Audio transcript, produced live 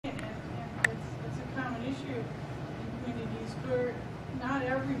issue in communities where not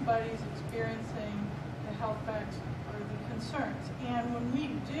everybody's experiencing the health facts or the concerns. And when we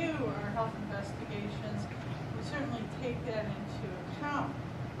do our health investigations, we certainly take that into account.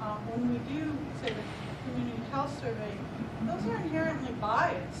 When we do, say, the community health survey, those are inherently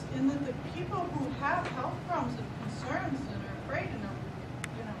biased in that the people who have health problems and concerns and are afraid and are,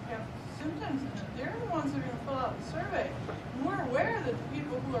 have symptoms in it, they're the ones that are going to fill out the survey. And we're aware that the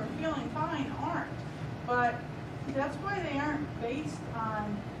people who are feeling fine aren't. But that's why they aren't based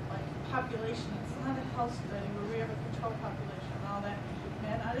on like population. It's not a health study where we have a control population and all that.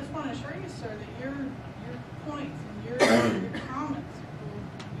 And I just want to assure you, sir, that your points and your comments will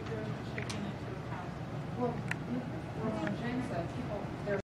be very much taken into account. Well,